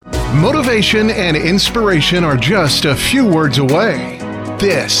Motivation and inspiration are just a few words away.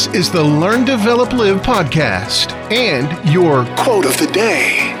 This is the Learn, Develop, Live podcast and your quote of the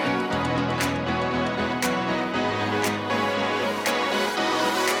day.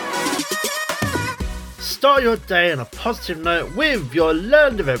 Start your day on a positive note with your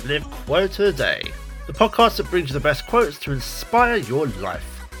Learn, Develop, Live quote of the day. The podcast that brings you the best quotes to inspire your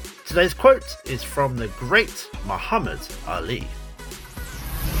life. Today's quote is from the great Muhammad Ali.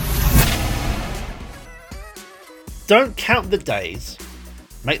 Don't count the days,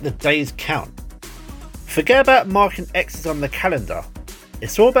 make the days count. Forget about marking X's on the calendar.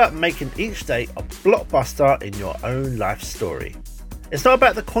 It's all about making each day a blockbuster in your own life story. It's not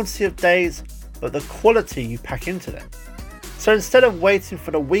about the quantity of days, but the quality you pack into them. So instead of waiting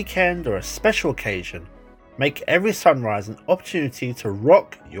for the weekend or a special occasion, make every sunrise an opportunity to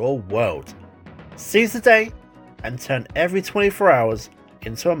rock your world. Seize the day and turn every 24 hours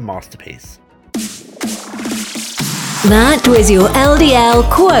into a masterpiece. That was your LDL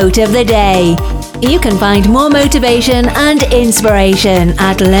quote of the day. You can find more motivation and inspiration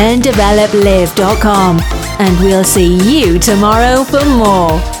at learndeveloplive.com, and we'll see you tomorrow for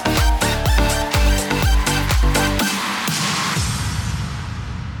more.